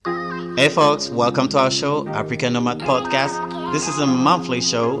Hey folks, welcome to our show, African Nomad Podcast. This is a monthly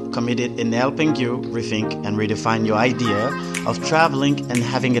show committed in helping you rethink and redefine your idea of traveling and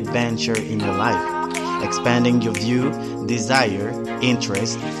having adventure in your life, expanding your view, desire,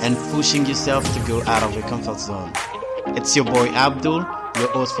 interest, and pushing yourself to go out of your comfort zone. It's your boy Abdul,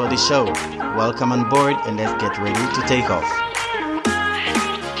 your host for the show. Welcome on board and let's get ready to take off.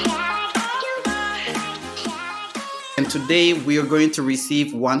 And today we are going to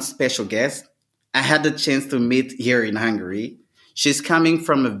receive one special guest. I had the chance to meet here in Hungary. She's coming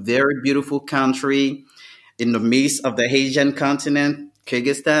from a very beautiful country in the midst of the Asian continent,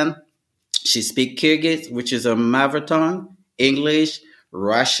 Kyrgyzstan. She speaks Kyrgyz, which is a mother tongue, English,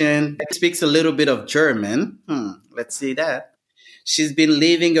 Russian. She speaks a little bit of German. Let's see that. She's been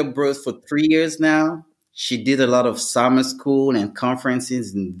living abroad for 3 years now. She did a lot of summer school and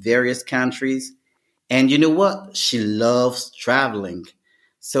conferences in various countries. And you know what? She loves traveling.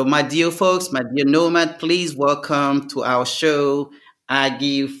 So, my dear folks, my dear nomad, please welcome to our show,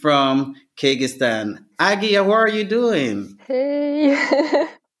 Agi from Kyrgyzstan. Agi, how are you doing? Hey.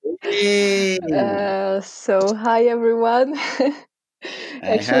 Hey. Hi everyone. Hi,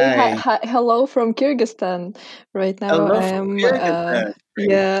 Actually, hi. hello from Kyrgyzstan. Right now, Hello I from am Kyrgyzstan. Great.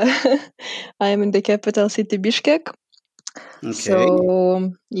 yeah, I am in the capital city Bishkek. Okay.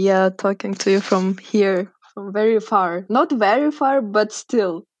 So yeah, talking to you from here, from very far. Not very far, but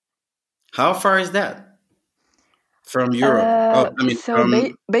still. How far is that from Europe? Uh, Oh, I mean, so from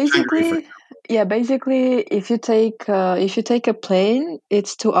Hungary, for basically, yeah, basically, if you take a plane,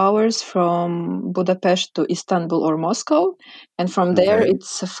 it's 2 hours from Budapest to Istanbul or Moscow, and from there Okay.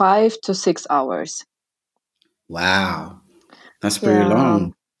 it's 5 to 6 hours. Wow. That's pretty Yeah,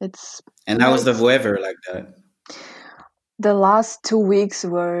 long. it's And how yeah, was the it's weather like that? the last 2 weeks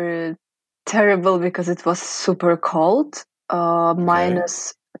were terrible because it was super cold, Okay.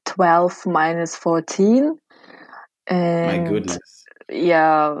 minus 12, minus 14, My and goodness.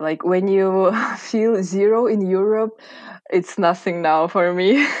 yeah, like when you feel zero in Europe, it's nothing now for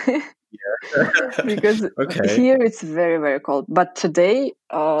me because Okay. here it's very, very cold. But today,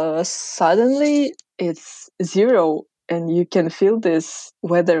 suddenly it's zero and you can feel this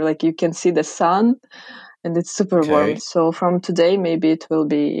weather, like you can see the sun and it's super warm. Okay. So from today, maybe it will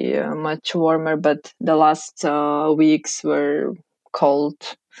be much warmer, but the last weeks were cold.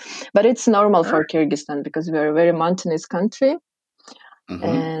 But it's normal All right. for Kyrgyzstan because we are a very mountainous country. Mm-hmm.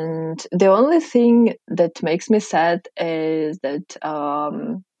 And the only thing that makes me sad is that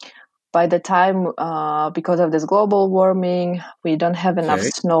by the time, because of this global warming, we don't have enough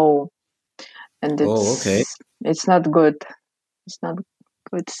Okay. snow, and Oh, okay. it's not good. It's not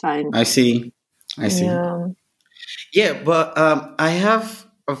good sign. I see. I see. Yeah. Yeah, but I have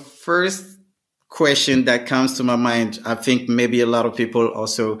a first question that comes to my mind. I think maybe a lot of people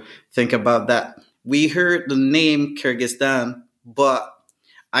also think about that. We heard the name Kyrgyzstan, but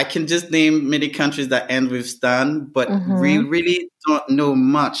I can just name many countries that end with Stan, but we Mm-hmm. really don't know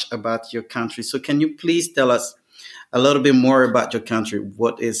much about your country. So can you please tell us a little bit more about your country?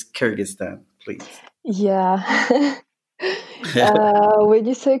 What is Kyrgyzstan, please? Yeah. When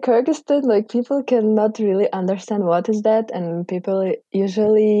you say Kyrgyzstan, like people cannot really understand what is that, and people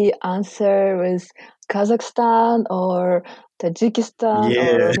usually answer with Kazakhstan or Tajikistan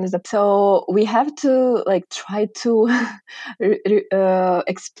Yeah. so we have to like try to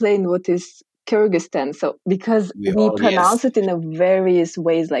explain what is Kyrgyzstan. So because We we all, yes. pronounce it in a various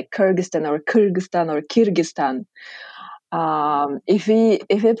ways, like Kyrgyzstan or Kyrgyzstan or Kyrgyzstan. If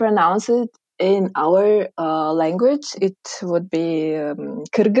we pronounce it in our language, it would be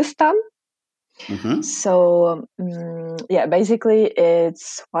Kyrgyzstan. Mm-hmm. So yeah, basically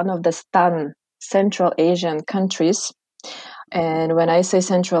it's one of the Stan Central Asian countries. And when I say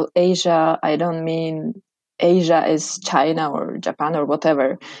Central Asia, I don't mean Asia is China or Japan or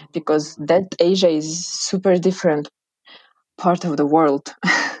whatever, because that Asia is super different part of the world.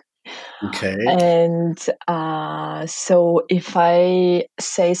 Okay. And so if I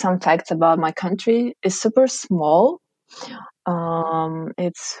say some facts about my country, it's super small.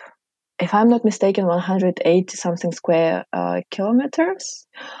 It's, if I'm not mistaken, 180 something square kilometers.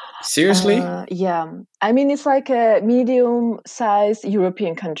 Seriously? Yeah, I mean it's like a medium-sized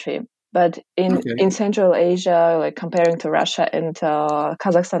European country, but Okay. in Central Asia, like comparing to Russia and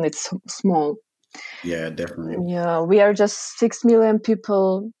Kazakhstan, it's small. Yeah, definitely. Yeah, we are just 6 million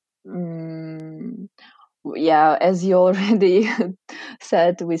people. Mm, yeah, as you already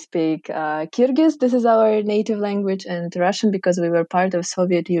said, we speak Kyrgyz. This is our native language, and Russian because we were part of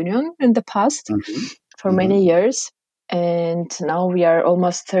Soviet Union in the past Mm-hmm. for Mm-hmm. many years, and now we are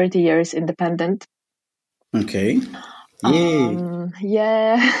almost 30 years independent. Okay. Yay.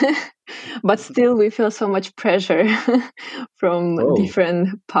 Yeah, but still, we feel so much pressure from Oh,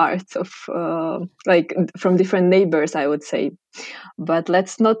 different parts of, like, from different neighbors, I would say. But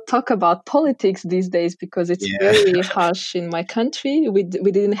let's not talk about politics these days because it's yeah. very harsh in my country. We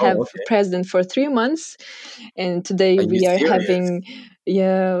didn't have Oh, a okay. president for 3 months, and today Are you we are serious? having,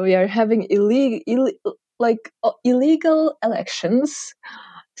 yeah, we are having illegal elections.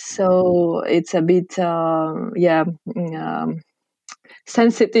 So it's a bit, yeah,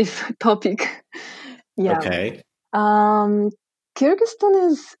 sensitive topic. Yeah. Okay. Um,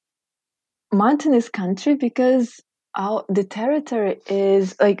 Kyrgyzstan is mountainous country because the territory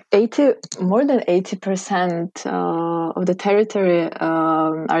is like 80, more than 80% of the territory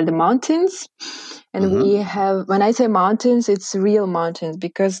are the mountains. And we Mm-hmm. have, when I say mountains, it's real mountains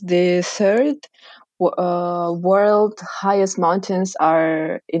because the third world highest mountains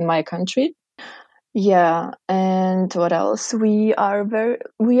are in my country. Yeah, and what else? We are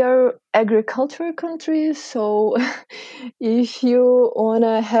agricultural country, so if you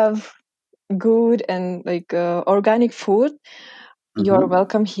wanna have good and like organic food, you're Mm-hmm.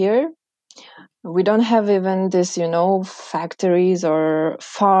 welcome here. We don't have even this, factories or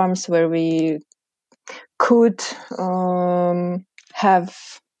farms where we could have,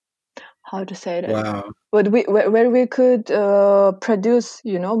 how to say that, Wow. but where we could produce,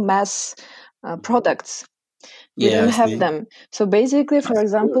 mass products. We Yeah, don't I have see. them. So basically, for That's good.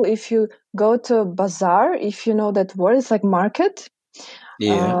 example, if you go to bazaar, if you know that word, it's like market.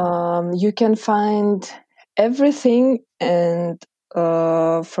 Yeah. You can find everything and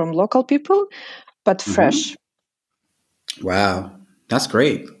from local people, but Mm-hmm. fresh. Wow. That's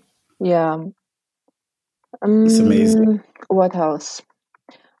great. Yeah. It's amazing. What else?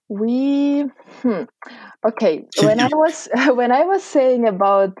 We hmm. Okay. When I was when I was saying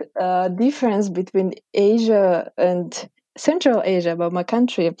about difference between Asia and Central Asia about my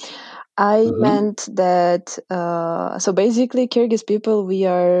country, I Mm-hmm. meant that. So basically, Kyrgyz people, we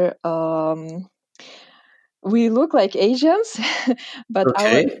look like Asians, but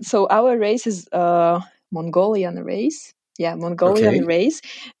Okay. our race is Mongolian race. Yeah, Mongolian Okay. race,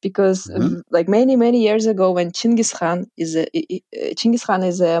 because Mm-hmm. like many years ago, when Chinggis Khan is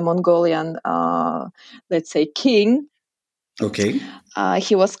a Mongolian, let's say, king. Okay.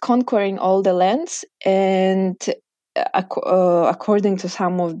 He was conquering all the lands, and according to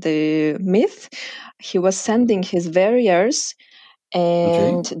some of the myth, he was sending his warriors, Okay.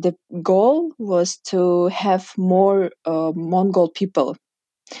 and the goal was to have more Mongol people.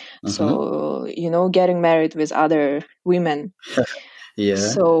 Mm-hmm. So, getting married with other women. Yeah.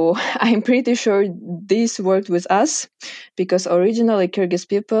 So I'm pretty sure this worked with us because originally Kyrgyz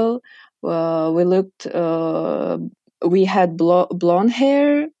people, we looked, we had blonde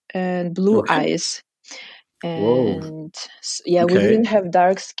hair and blue Okay. eyes. Whoa. And yeah, we Okay. didn't have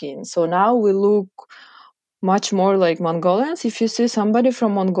dark skin. So now we look much more like Mongolians. If you see somebody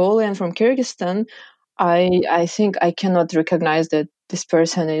from Mongolia and from Kyrgyzstan, I think I cannot recognize that this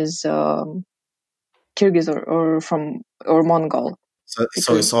person is Kyrgyz or Mongol, So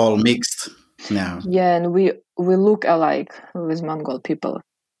because it's all mixed now. yeah, and we look alike with Mongol people.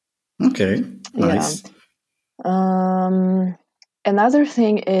 Okay. Yeah. Nice. Um, Another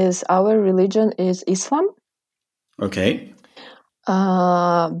thing is our religion is Islam. Okay.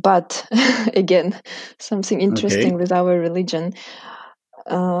 But again, something Okay. interesting with our religion.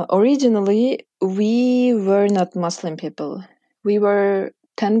 Originally, we were not Muslim people. We were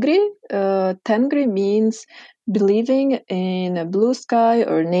Tengri. Tengri means believing in a blue sky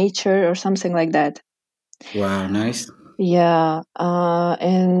or nature or something like that. Wow. Nice. Yeah,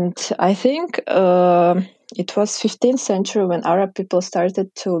 and I think it was 15th century when Arab people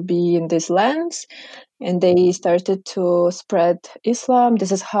started to be in these lands, and they started to spread Islam.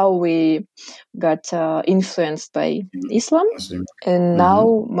 This is how we got influenced by Islam, Muslim. and Mm-hmm.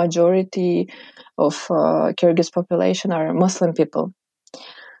 now majority of Kyrgyz population are Muslim people.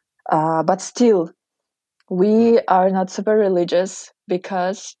 But still, we are not super religious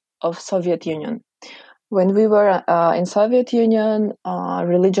because of Soviet Union. When we were in Soviet Union,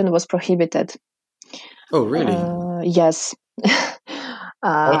 religion was prohibited. Oh, really? Yes. All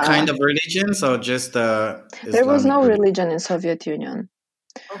uh, kind of religions or just there was Islamic no religion? religion in Soviet Union.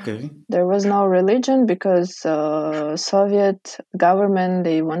 Okay. There was no religion because Soviet government,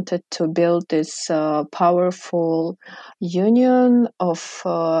 they wanted to build this powerful union of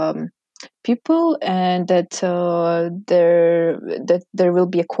people, and that there will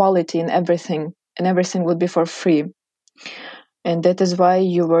be equality in everything, and everything will be for free. And that is why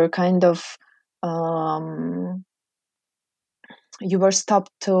um, you were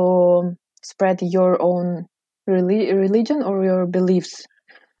stopped to spread your own. religion or your beliefs.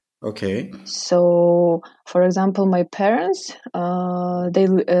 Okay. So, for example, my parents, they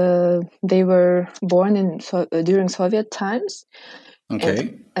were born during Soviet times, and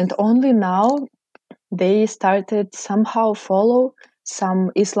Okay. only now they started somehow follow some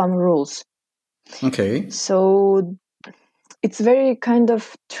Islam rules. Okay. So it's very kind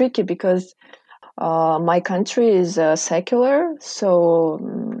of tricky because my country is secular, so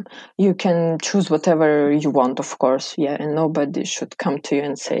you can choose whatever you want, of course. Yeah, and nobody should come to you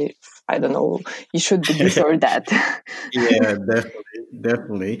and say, I don't know, you should be this or that. Yeah, definitely,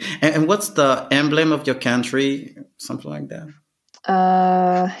 definitely. And what's the emblem of your country? Something like that.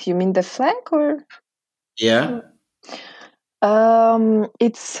 You mean the flag or? Yeah.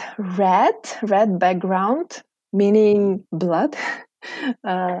 It's red background, meaning blood.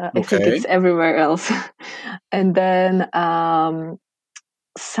 I think Okay. it's everywhere else. And then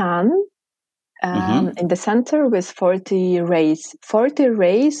sun Mm-hmm. in the center with 40 rays. 40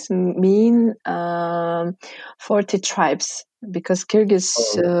 rays mean 40 tribes because Kyrgyz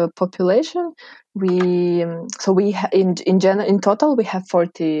Oh. population, in total we have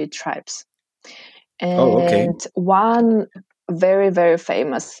 40 tribes. Oh, okay. And one very very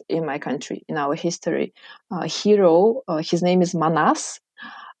famous in my country, in our history, hero, his name is Manas.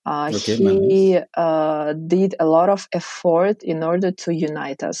 Okay, Manas. He did a lot of effort in order to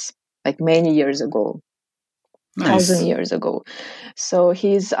unite us, like many years ago, thousand Nice. years ago. So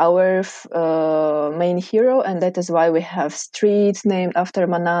he's our main hero, and that is why we have streets named after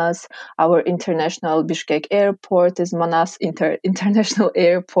Manas. Our international Bishkek airport is Manas International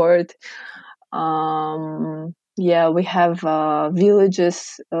Airport. Yeah, we have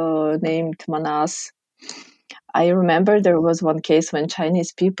villages named Manas. I remember there was one case when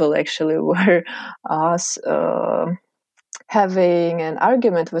Chinese people actually were having an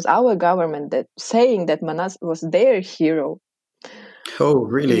argument with our government, that saying that Manas was their hero. Oh,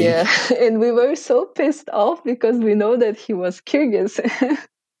 really? Yeah, and we were so pissed off because we know that he was Kyrgyz.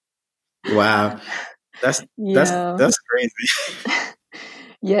 Wow. That's that's Yeah. that's crazy.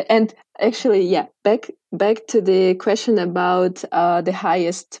 Yeah, and actually, yeah, back to the question about the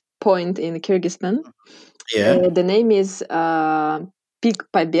highest point in Kyrgyzstan. Yeah. The name is Peak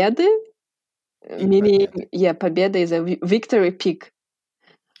Победы, meaning, yeah, Победа is a victory peak.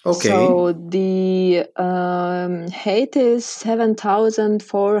 Okay. So the height is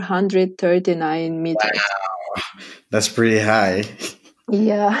 7,439 meters. That's pretty high.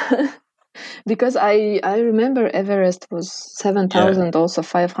 Yeah, because I remember Everest was Yeah. 7,000, also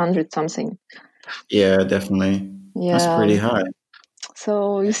 500 something. Yeah, definitely. That's Yeah, pretty high.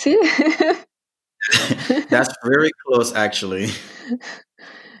 so you see. That's very close, actually.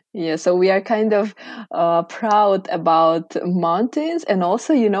 Yeah, so we are kind of proud about mountains. And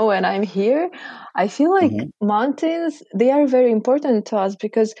also, when I'm here, I feel like Hmm. mountains, they are very important to us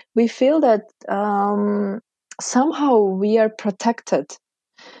because we feel that somehow we are protected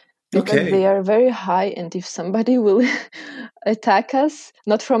because they Okay. are very high. And if somebody will attack us,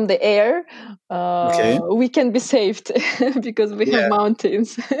 not from the air, Okay. we can be saved because we have Yeah.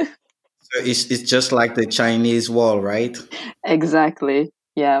 mountains. So it's just like the Chinese wall, right? Exactly.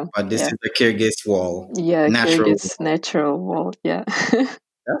 Yeah. But this Yeah. is the Kyrgyz wall, Yeah, natural Kyrgyz wall. natural wall. Yeah.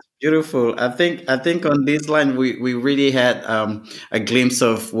 That's beautiful. I think on this line we really had a glimpse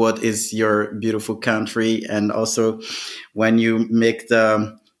of what is your beautiful country, and also when you make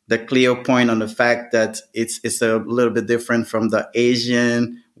the clear point on the fact that it's a little bit different from the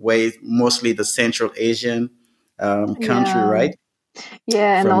Asian way, mostly the Central Asian country, Yeah. right?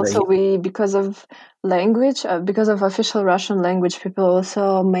 Yeah, and From the also we, because of language, because of official Russian language, people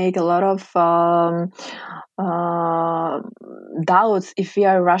also make a lot of uh, doubts if we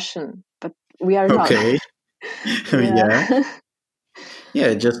are Russian, but we are not. okay, Yeah. yeah.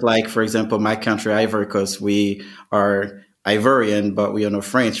 Yeah, just like for example, my country, Ivory Coast, we are Ivorian, but we are not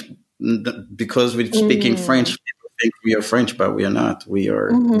French. Because we're speaking French, Mm. people think we are French, but we are not. We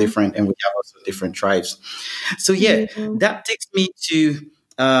are Mm-hmm. different, and we have also different tribes. So yeah, Yeah. that takes me to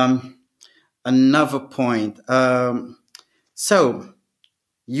another point. So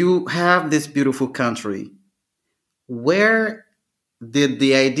you have this beautiful country. Where did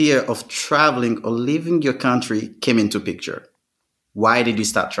the idea of traveling or leaving your country came into picture? Why did you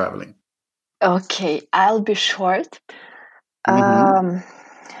start traveling? Okay, I'll be short. Mm-hmm. Um,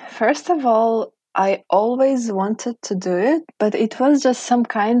 First of all, I always wanted to do it, but it was just some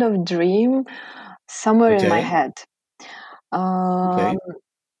kind of dream somewhere in my Okay. head. Okay. Um,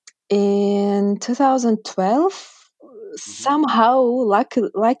 in 2012, Mhm. somehow,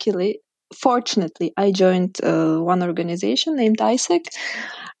 luckily, fortunately, I joined one organization named ISEC.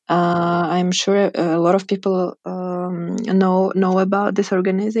 I'm sure a lot of people know about this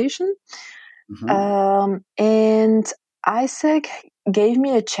organization. Hmm. And Isaac gave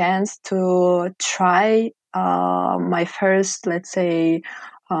me a chance to try my first, let's say,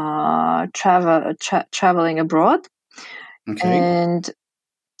 traveling abroad. Okay. And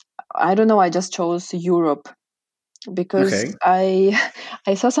I don't know, I just chose Europe because Okay. I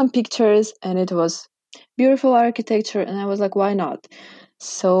I saw some pictures and it was beautiful architecture, and I was like, why not?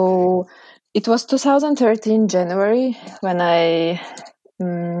 So it was 2013 January when I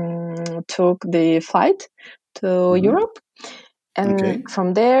took the flight to Hmm. Europe, and Okay.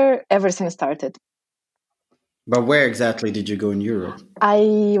 from there everything started. But where exactly did you go in Europe?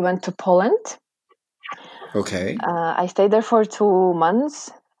 I went to Poland. Okay. I stayed there for 2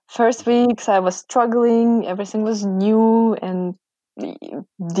 months. First weeks I was struggling. Everything was new and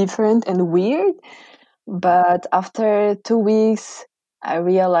different and weird. But after 2 weeks, I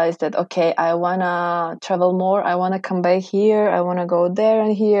realized that okay, I wanna travel more. I wanna come back here. I wanna go there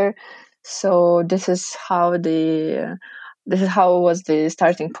and here. So this is how was the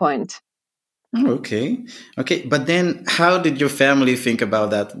starting point. Oh, okay. Okay. But then how did your family think about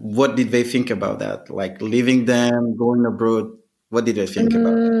that? What did they think about that? Like leaving them, going abroad? What did they think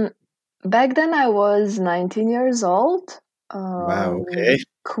about that? Mm, Back then, I was 19 years old, Wow. Okay.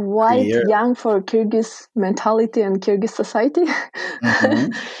 quite Clear. young for Kyrgyz mentality and Kyrgyz society.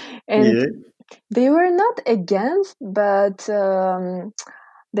 Mm-hmm. And Yeah. they were not against, but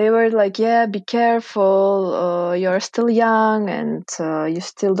they were like, yeah, be careful, you're still young and you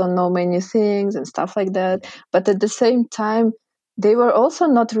still don't know many things and stuff like that. But at the same time, they were also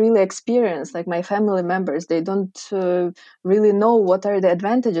not really experienced, like my family members. They don't really know what are the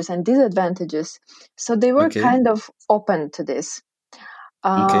advantages and disadvantages. So they were Okay. kind of open to this.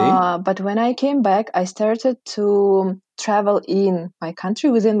 Okay. But when I came back, I started to travel in my country,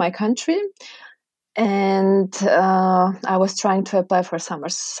 within my country, and I was trying to apply for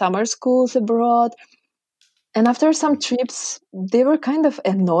summer schools abroad. And after some trips, they were kind of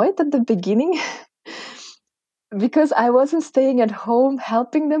annoyed at the beginning because I wasn't staying at home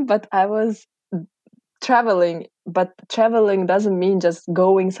helping them, but I was traveling. But traveling doesn't mean just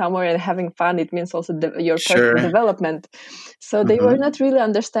going somewhere and having fun. It means also your personal Sure. development. So they were Mm-hmm. not really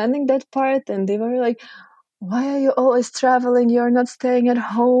understanding that part, and they were like, why are you always traveling? You're not staying at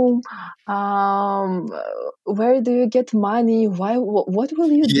home. Where do you get money? What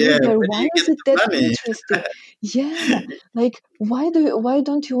will you do Yeah. there? Where do Why you get is it the that money? interesting? Yeah, like why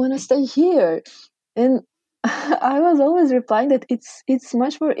don't you want to stay here? And I was always replying that it's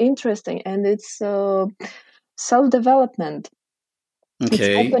much more interesting, and it's self development. It's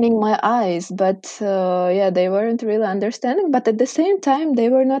Okay. opening my eyes, but yeah, they weren't really understanding. But at the same time, they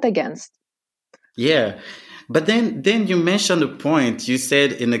were not against. Yeah, but then you mentioned a point. You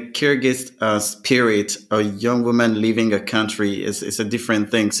said in a Kyrgyz spirit, a young woman leaving a country is a different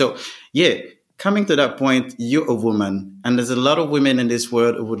thing. So yeah, coming to that point, you're a woman, and there's a lot of women in this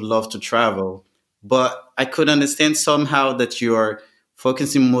world who would love to travel, but I could understand somehow that you are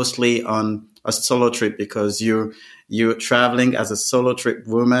focusing mostly on a solo trip because you're traveling as a solo trip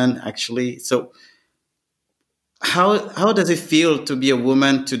woman actually. So how does it feel to be a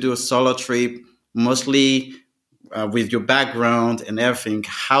woman to do a solo trip, mostly with your background and everything?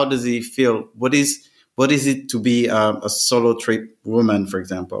 How does it feel? What is it to be a solo trip woman, for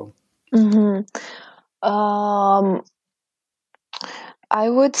example? Hmm. Um, I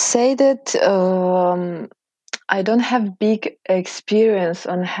would say that I don't have big experience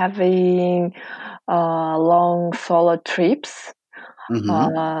on having long solo trips.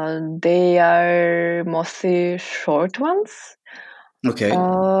 Hmm. They are mostly short ones, Okay.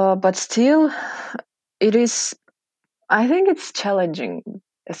 but still, it is. I think it's challenging,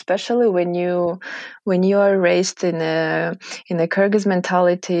 especially when you are raised in a Kyrgyz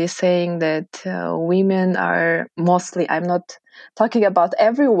mentality, saying that women are mostly. I'm not talking about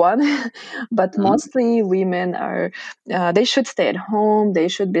everyone, but Mhm. mostly women are. They should stay at home. They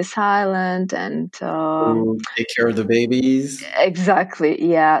should be silent and. To take care of the babies. Exactly.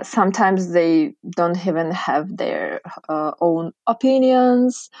 Yeah. Sometimes they don't even have their own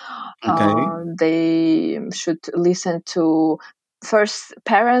opinions. Okay. They should listen to first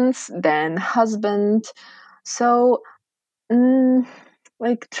parents, then husband. So, mm,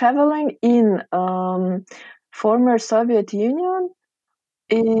 like traveling in former Soviet Union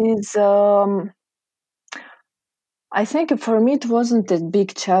is, I think for me it wasn't a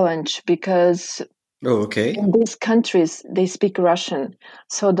big challenge because Oh, okay. in these countries they speak Russian.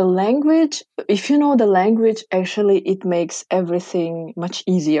 So the language, if you know the language, actually it makes everything much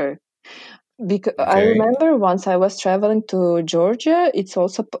easier. because I Okay. remember once I was traveling to Georgia. It's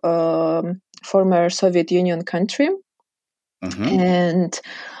also former Soviet Union country, Mm-hmm. and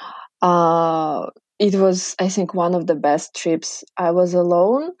uh, it was, I think, one of the best trips. I was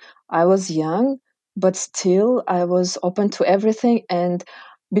alone. I was young, but still I was open to everything. And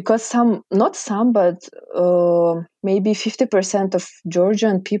because not some, but maybe 50% of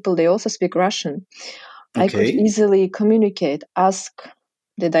Georgian people, they also speak Russian. I could Okay. easily communicate, ask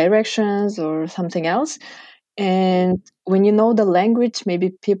the directions or something else. And when you know the language,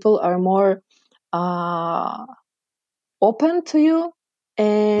 maybe people are more uh, open to you,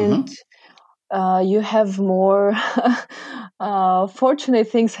 and Mm-hmm. you have more fortunate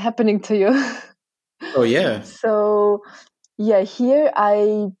things happening to you. Oh yeah. So yeah, here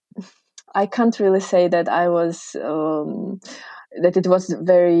I can't really say that I was that it was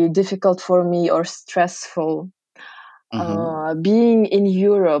very difficult for me or stressful. Mm-hmm. Being in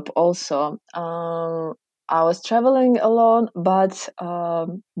Europe also, I was traveling alone, but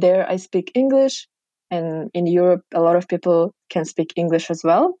there I speak English, and in Europe, a lot of people can speak English as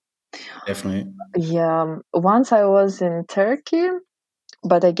well. Definitely. Yeah, once I was in Turkey,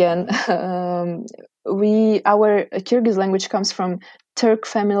 but again, Mhm. we our Kyrgyz language comes from Turk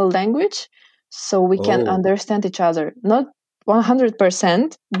family language, so we can Oh, understand each other. Not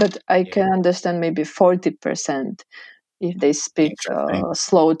 100%, but I yeah. can understand maybe 40% if they speak Interesting.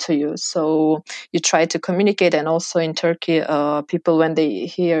 slow to you. So you try to communicate, and also in Turkey, people when they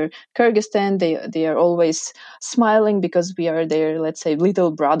hear Kyrgyzstan, they are always smiling because we are their, let's say,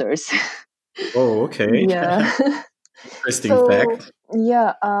 little brothers. Oh, okay. Yeah. Interesting So fact.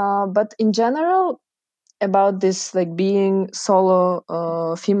 yeah, but in general, about this like being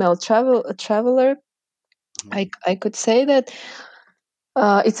solo female traveler, Mhm. I could say that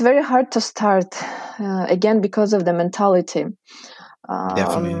it's very hard to start again because of the mentality.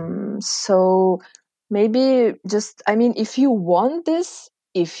 Definitely. So maybe just, I mean, if you want this,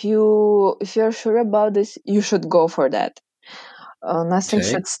 if you're sure about this, you should go for that. Nothing Okay.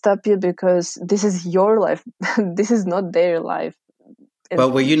 should stop you because this is your life. This is not their life. And But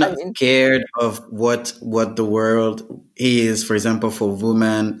were you I not mean, scared of what the world is, for example, for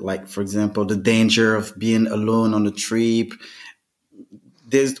women, like for example, the danger of being alone on the trip?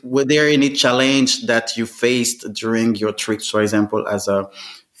 Were there any challenge that you faced during your trips, for example, as a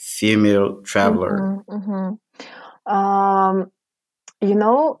female traveler? mhm, mhm. Um, you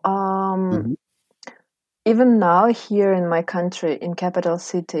know, Hmm. even now here in my country, in capital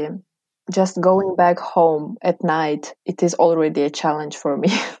city, just going back home at night, it is already a challenge for me.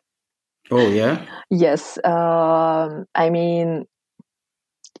 Oh yeah. Yes, I mean,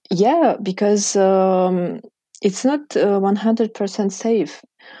 yeah, because it's not 100% safe.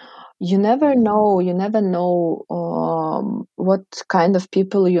 Mhm. You never know what kind of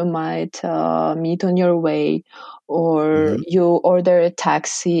people you might meet on your way, or Hmm. you order a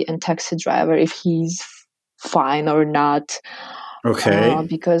taxi and taxi driver if he's fine or not. Okay.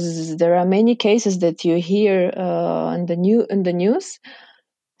 Because there are many cases that you hear in the news.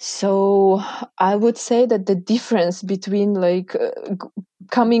 So I would say that the difference between like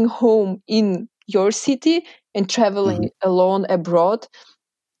coming home in your city and Hmm. traveling alone abroad,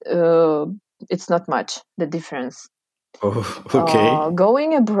 uh, it's not much the difference. Oh, okay.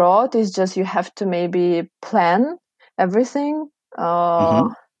 Going abroad is just you have to maybe plan everything. Uh,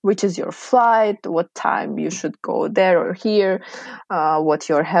 Hmm. which is your flight, what time you should go there or here, what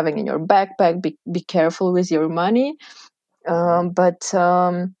you're having in your backpack. Be careful with your money. But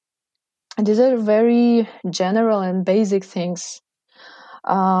these are very general and basic things.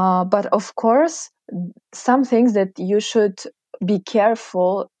 But of course, some things that you should be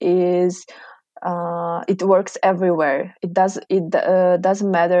careful is it works everywhere. It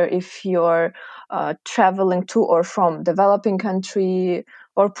doesn't matter if you're traveling to or from developing country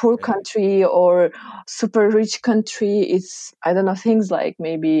or poor Okay. country or super rich country. It's, I don't know, things like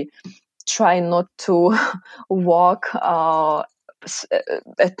maybe try not to walk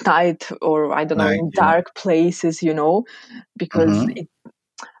at night, or I don't know, Night. in Yeah. dark places, because Hmm.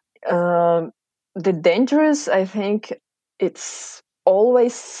 um, the dangerous, I think, it's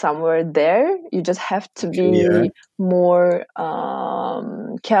always somewhere there. You just have to Okay. Yeah. be more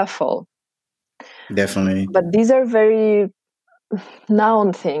careful. Definitely. But these are very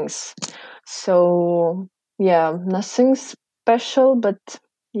noun things. So, yeah, nothing special, but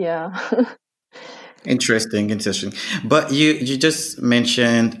yeah. Interesting, interesting. But you just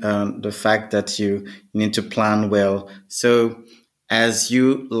mentioned the fact that you need to plan well. So, as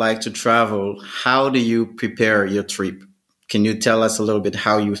you like to travel, how do you prepare your trip? Can you tell us a little bit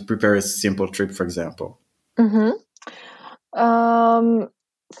how you prepare a simple trip, for example? hmm Um,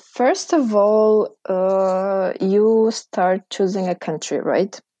 First of all, you start choosing a country,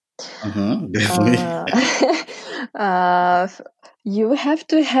 right? Definitely. Uh, uh, you have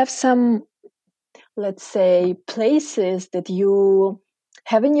to have some, let's say, places that you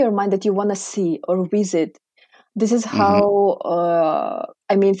have in your mind that you want to see or visit. This is Hmm. how,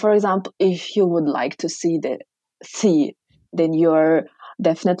 I mean, for example, if you would like to see the sea, then you're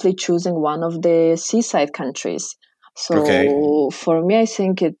definitely choosing one of the seaside countries. Okay. So for me, I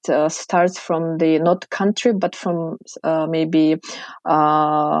think it starts from the not country, but from maybe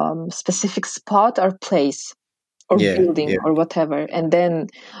specific spot or place or Yeah. building Yeah. or whatever, and then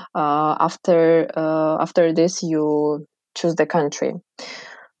after this you choose the country.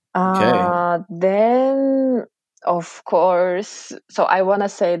 Okay. Then, of course, so I want to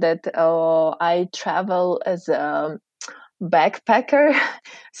say that I travel as a backpacker,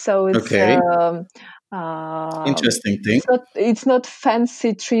 so Okay. um, Interesting thing. it's not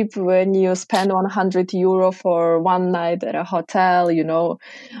fancy trip when you spend 100 euro for one night at a hotel.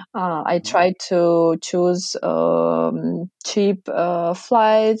 I Mhm. try to choose cheap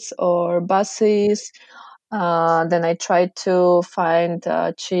flights or buses. Then I try to find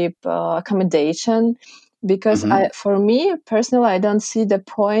cheap accommodation because Mhm. for me personally, I don't see the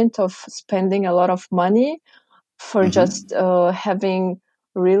point of spending a lot of money for Mhm. just having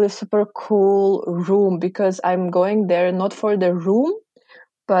really super cool room, because I'm going there not for the room,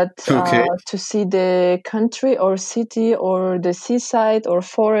 but Okay. to see the country or city or the seaside or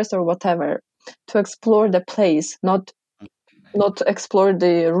forest or whatever, to explore the place, not explore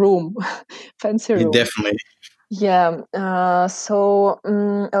the room, fancy Yeah, room. definitely. Yeah.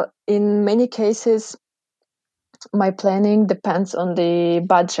 In many cases, my planning depends on the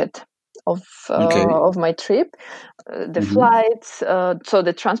budget Okay. of my trip, the Mhm. flights, so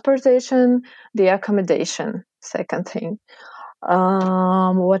the transportation, the accommodation. Second thing.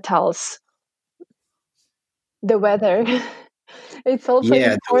 What else? The weather. It's also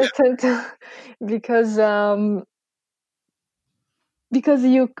Yeah. important because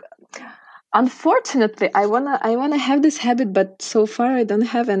you, unfortunately, I wanna have this habit, but so far I don't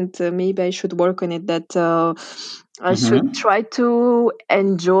have, and maybe I should work on it. That I should Mhm. try to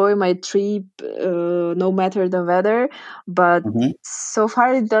enjoy my trip, no matter the weather. But Mhm. so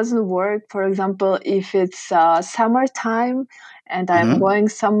far it doesn't work. For example, if it's summertime and I'm Mhm. going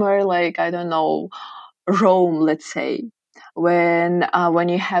somewhere like, I don't know, Rome, let's say, when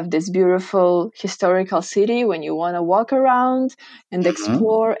you have this beautiful historical city, when you want to walk around and Mhm.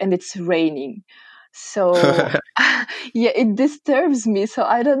 explore, and it's raining, so yeah, it disturbs me. So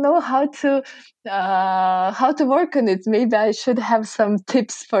I don't know how to work on it. Maybe I should have some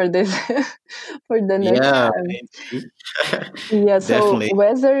tips for this for the next Yeah. time. Maybe. Yeah, so Definitely.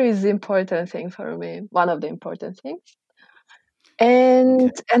 weather is the important thing for me, one of the important things. Okay.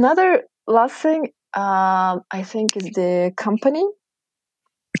 And another last thing, I think, is the company.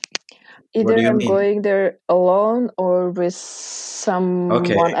 What Either do you I'm mean? going there alone or with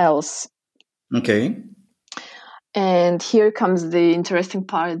Okay. someone else. Okay. And here comes the interesting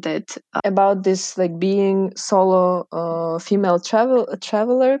part, that about this, like being solo female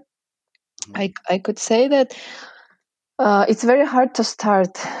traveler. Mhm. I could say that it's very hard to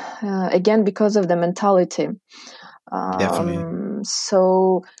start, again, because of the mentality. Definitely.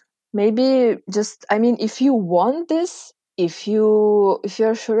 So maybe just, I mean, if you want this, if you're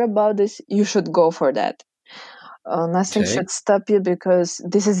sure about this, you should go for that. Nothing Okay. should stop you, because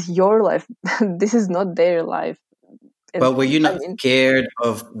this is your life. This is not their life. But were you I not mean, scared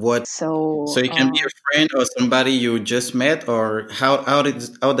of what? So so it can be a friend or somebody you just met, or how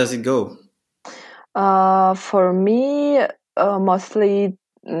does it go? for me, mostly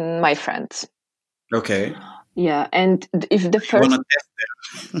my friends. Okay. Yeah, and if the You want first, to test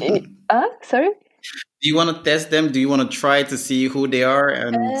them? sorry. Do you want to test them? Do you want to try to see who they are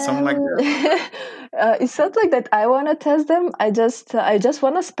and something like that? It's not like that. I want to test them. I just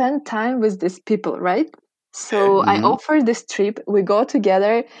want to spend time with these people, right? So I Hmm. offer this trip. We go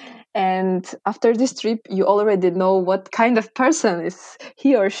together, and after this trip, you already know what kind of person is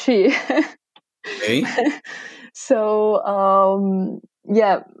he or she. Okay. So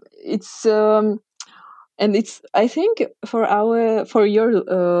yeah, it's and it's, I think, for your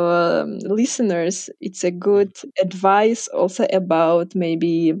listeners, it's a good advice also about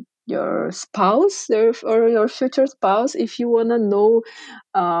maybe your spouse, or your future spouse. If you want to know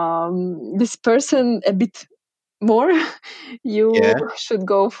this person a bit more, you Yeah. should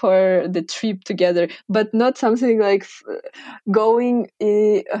go for the trip together, but not something like going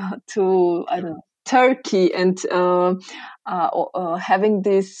to, I don't know, Turkey, and having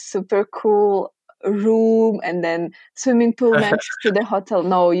this super cool room and then swimming pool next to the hotel.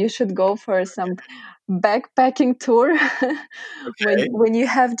 No, you should go for some backpacking tour Okay. when you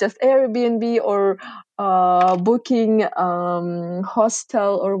have just Airbnb or booking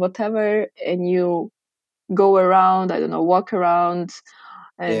hostel or whatever, and you go around, I don't know, walk around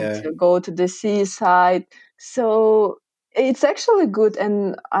and Yeah. go to the seaside. So it's actually good.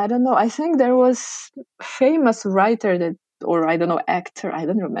 And I don't know, I think there was famous writer that, or I don't know, actor, I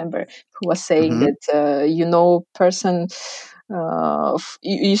don't remember, who was saying Hmm. that, person,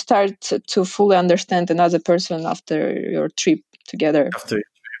 you start to fully understand another person after your trip together. After,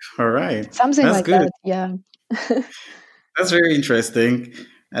 all right, Something that's like good. that, yeah. That's very interesting.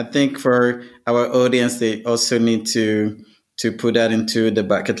 I think for our audience, they also need to put that into the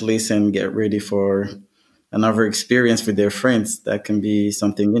bucket list and get ready for another experience with their friends. That can be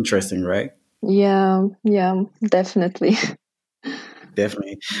something interesting, right? Yeah, yeah, definitely.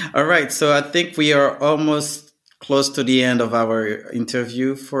 Definitely. All right. So I think we are almost close to the end of our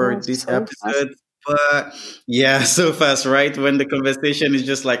interview for Oh, this so fast. episode. But yeah, so fast, right? When the conversation is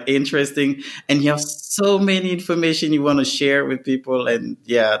just like interesting and you have so many information you want to share with people. And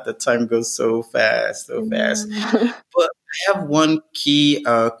yeah, the time goes so fast, so fast. Yeah. But I have one key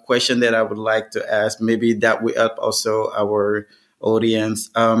question that I would like to ask. Maybe that will help also our audience.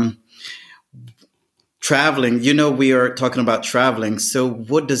 Traveling, we are talking about traveling. So,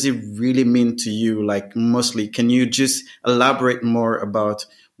 what does it really mean to you? Like, mostly, can you just elaborate more about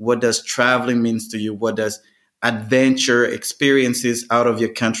what does traveling means to you? What does adventure experiences out of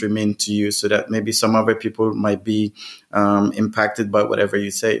your country mean to you? So that maybe some other people might be impacted by whatever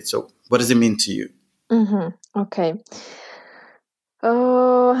you say. So, what does it mean to you? Okay.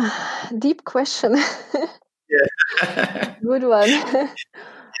 Oh, deep question. Yeah. Good one.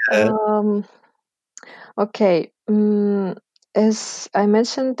 Yeah. um, okay. As I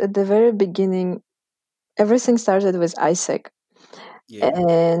mentioned at the very beginning, everything started with Isaac. Yeah.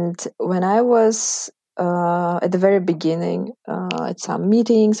 And when I was at the very beginning, at some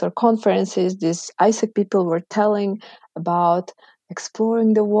meetings or conferences, these Isaac people were telling about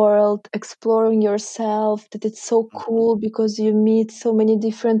exploring the world, exploring yourself, that it's so Mhm. cool because you meet so many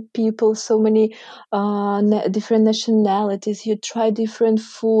different people, so many different nationalities, you try different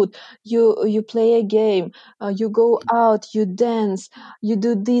food, you play a game, you go out, you dance, you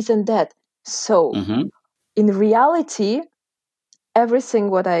do this and that. So, Mhm. in reality, everything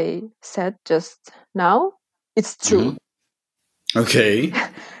what I said just now, it's true. Mhm. Okay.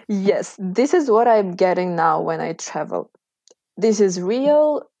 Yes, this is what I'm getting now when I travel. This is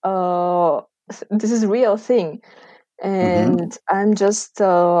real. This is real thing, Mhm. and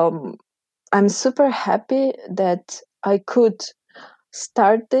I'm super happy that I could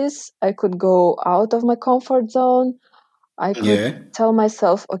start this. I could go out of my comfort zone. I could Yeah. tell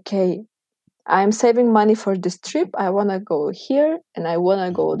myself, okay, I'm saving money for this trip. I want to go here and I want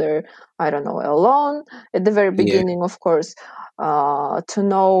to go there, I don't know, alone. At the very Yeah. beginning, of course, to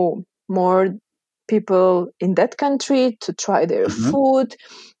know more people in that country, to try their Mhm. food,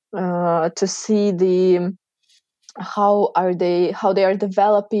 to see how they are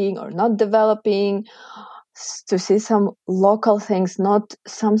developing or not developing, to see some local things, not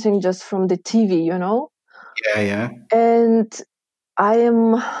something just from the TV. Yeah. Yeah. And I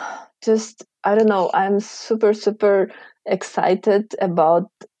am just, I don't know, I'm super, super excited about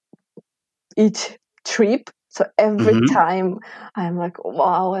each trip. So every Mhm. time I'm like,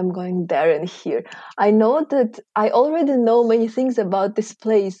 wow, I'm going there and here. I know that I already know many things about this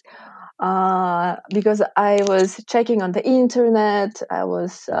place because I was checking on the internet, I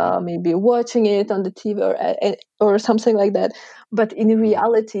was maybe watching it on the TV or something like that. But in Mhm.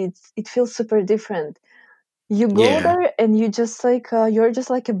 reality, it feels super different. You go Yeah. there and you're just like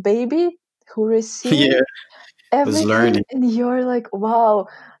a baby who receives Yeah. Was everything, learning. and you're like, wow,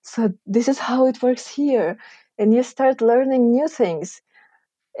 so this is how it works here. And you start learning new things.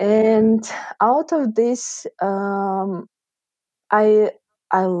 Yeah. And out of this, i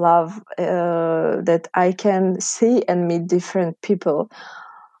I love that I can see and meet different people.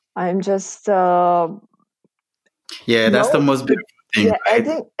 I'm just Yeah, that's the no most but beautiful thing, yeah,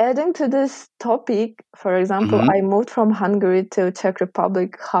 right? adding to this topic, for example, Mm-hmm. I moved from Hungary to Czech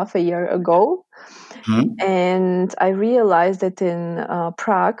Republic half a year ago. Hmm. And I realized that in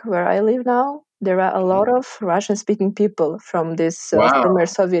Prague, where I live now, there are a lot of Russian speaking people from these Wow, former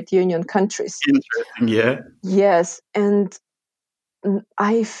Soviet Union countries. interesting. Yeah. Yes. And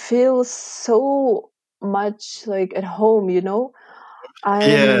I feel so much like at home. I'm,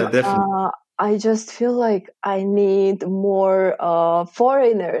 Yeah, definitely. I just feel like I need more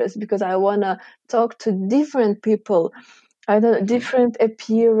foreigners because I want to talk to different people. I don't know, Mhm. different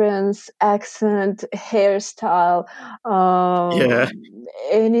appearance, accent, hairstyle, Yeah,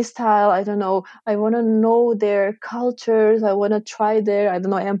 any style. I don't know. I want to know their cultures. I want to try their, I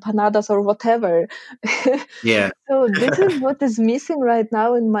don't know, empanadas or whatever. yeah, So this is what is missing right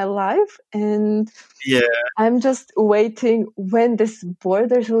now in my life, and yeah, I'm just waiting when this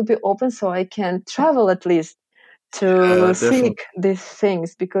borders will be open so I can travel at least to definitely. seek these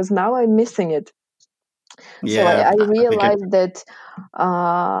things, because now I'm missing it. So Yeah, I I get realized that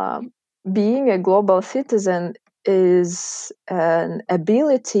uh, being a global citizen is an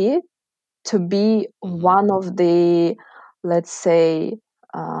ability to be you. Mhm. one of the, let's say,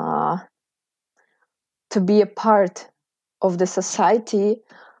 uh, to be a part of the society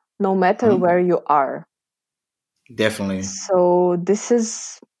no matter Mhm. where you are. Definitely. So this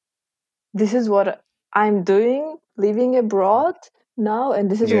is what I'm doing, living abroad now, and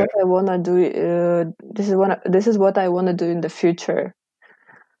this is Yeah. what I wanna do. This is what I wanna do in the future.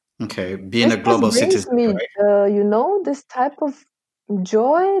 Okay. Being This a just global brings citizen, me, right? this type of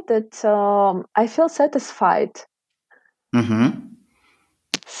joy that I feel satisfied. Mm-hmm.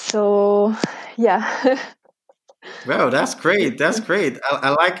 So, yeah. Wow, that's great. That's great.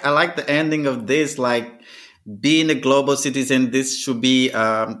 I like the ending of this. Like being a global citizen, this should be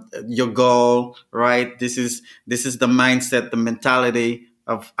your goal, right? This is the mindset, the mentality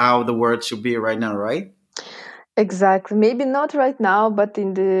of how the world should be right now, right? Exactly. Maybe not right now, but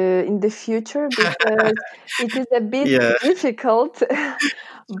in the future, because it is a bit Yeah. difficult. True.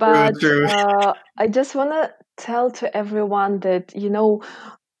 But True. I just want to tell to everyone that,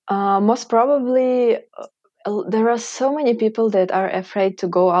 most probably, there are so many people that are afraid to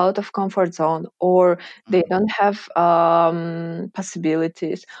go out of comfort zone, or they Mhm. don't have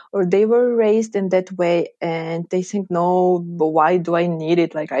possibilities, or they were raised in that way and they think, no, but why do I need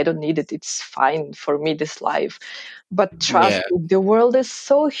it? Like, I don't need it. It's fine for me, this life. But trust Yeah. me, the world is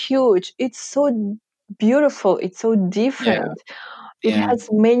so huge. It's so beautiful. It's so Yeah. different. It Yeah. has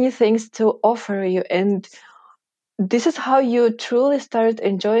many things to offer you. And this is how you truly start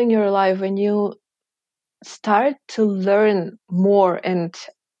enjoying your life, when you start to learn more and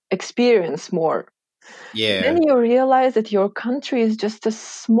experience more. Then Yeah. you realize that your country is just a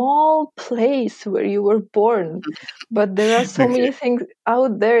small place where you were born, but there are so Okay. many things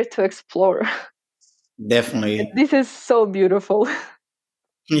out there to explore. And Definitely. this is so beautiful.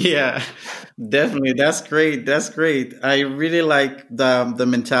 Yeah, definitely. That's great. That's great. I really like the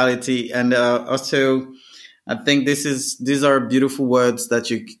mentality, and also I think these are beautiful words that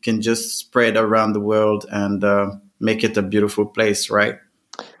you can just spread around the world and make it a beautiful place, right?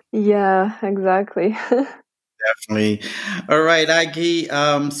 Yeah, exactly. Definitely. All right, Aggie.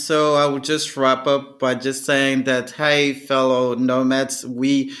 So I will just wrap up by just saying that, hey, fellow nomads,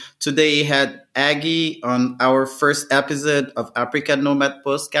 we today had Aggie on our first episode of Africa Nomad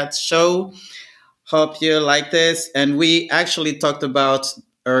Postcard Show. Hope you like this. And we actually talked about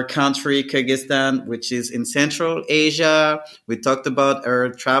our country, Kyrgyzstan, which is in Central Asia. We talked about our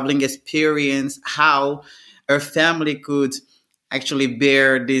traveling experience, how our family could actually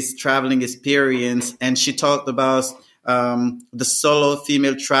bear this traveling experience. And she talked about the solo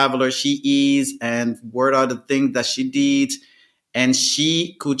female traveler she is and what are the things that she did. And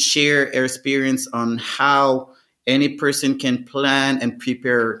she could share her experience on how any person can plan and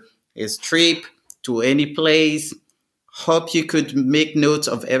prepare his trip to any place. Hope you could make notes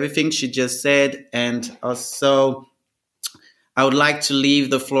of everything she just said. And also, I would like to leave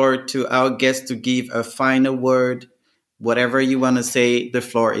the floor to our guest to give a final word. Whatever you want to say, the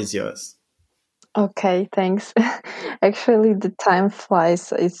floor is yours. Okay, thanks. Actually, the time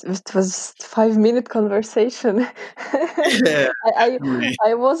flies. It was 5 minute conversation. Yeah, I, I definitely.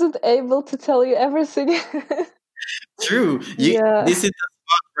 I wasn't able to tell you everything. True. Yeah. This is the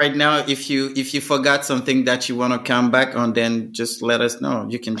spot right now. If you forgot something that you want to come back on, then just let us know.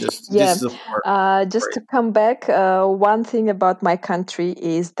 You can just this Yeah, is the floor. just to come back, one thing about my country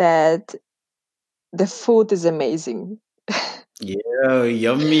is that the food is amazing. Yeah,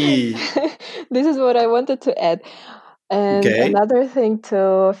 yummy. This is what I wanted to add. And Okay. another thing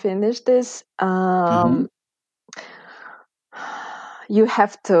to finish this, Mm-hmm. you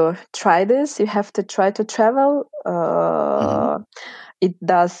have to try this. You have to try to travel. Mm-hmm. It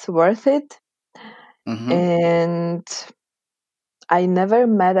does worth it. Mm-hmm. And I never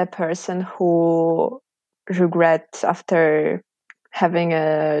met a person who regrets after having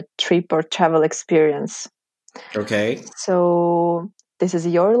a trip or travel experience. Okay. So this is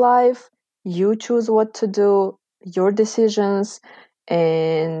your life. You choose what to do, your decisions,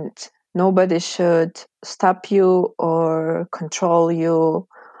 and nobody should stop you or control you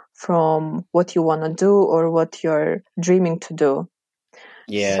from what you want to do or what you're dreaming to do.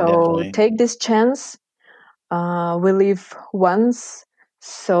 Yeah, So definitely. take this chance. We live once,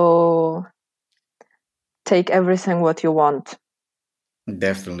 so take everything what you want.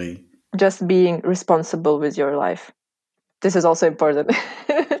 Definitely. Just being responsible with your life. This is also important.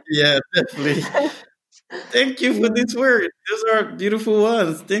 Yeah, definitely. Thank you for Yeah. this word. Those are beautiful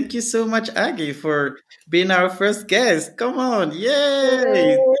ones. Thank you so much, Aggie, for being our first guest. Come on.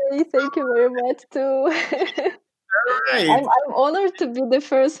 Yay. Yay, thank you very much too. All right. I'm honored to be the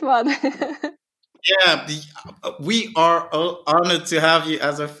first one. Yeah, we are all honored to have you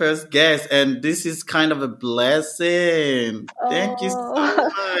as our first guest, and this is kind of a blessing. Thank you so Oh,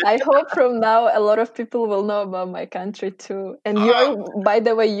 much. I hope from now a lot of people will know about my country too. And Oh, by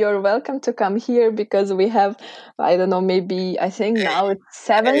the way, you're welcome to come here because we have, I don't know, maybe I think now it's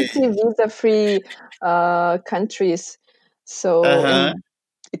hey. 70 visa-free countries. So, Uh-huh. and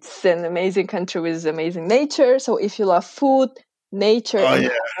it's an amazing country with amazing nature. So, if you love food, nature,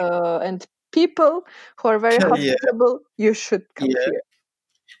 Oh, and people who are very yeah. hospitable, you should come Yeah. here.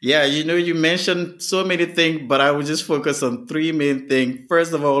 Yeah, you mentioned so many things, but I will just focus on three main things.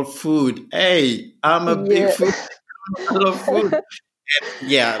 First of all, food. Hey, I'm a big Yeah. food. I love food.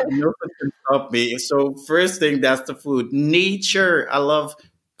 Yeah, nothing can stop me. So first thing, that's the food. Nature. I love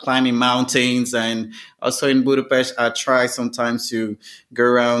climbing mountains, and also in Budapest, I try sometimes to go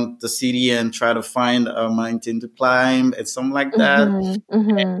around the city and try to find a mountain to climb and something like that. Mm-hmm,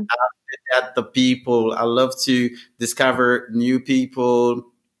 mm-hmm. At the people, I love to discover new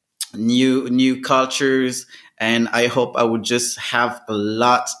people, new cultures, and I hope I would just have a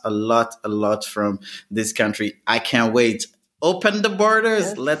lot from this country. I can't wait. Open the borders,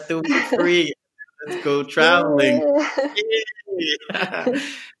 Yes. let the way free. Let's go traveling. Yeah.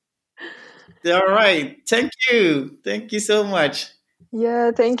 Yeah. All right, thank you so much.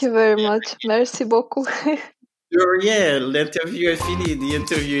 Yeah, thank you very much. Merci beaucoup. Sure, yeah, l'interview est fini. The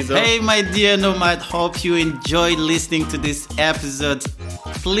interview is over. Hey, my dear Nomad, hope you enjoyed listening to this episode.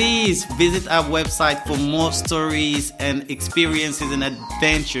 Please visit our website for more stories and experiences and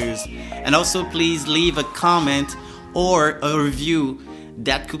adventures. And also, please leave a comment or a review.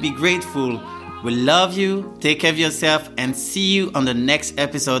 That could be grateful. We love you, take care of yourself, and see you on the next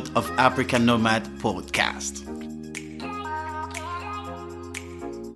episode of African Nomad Podcast.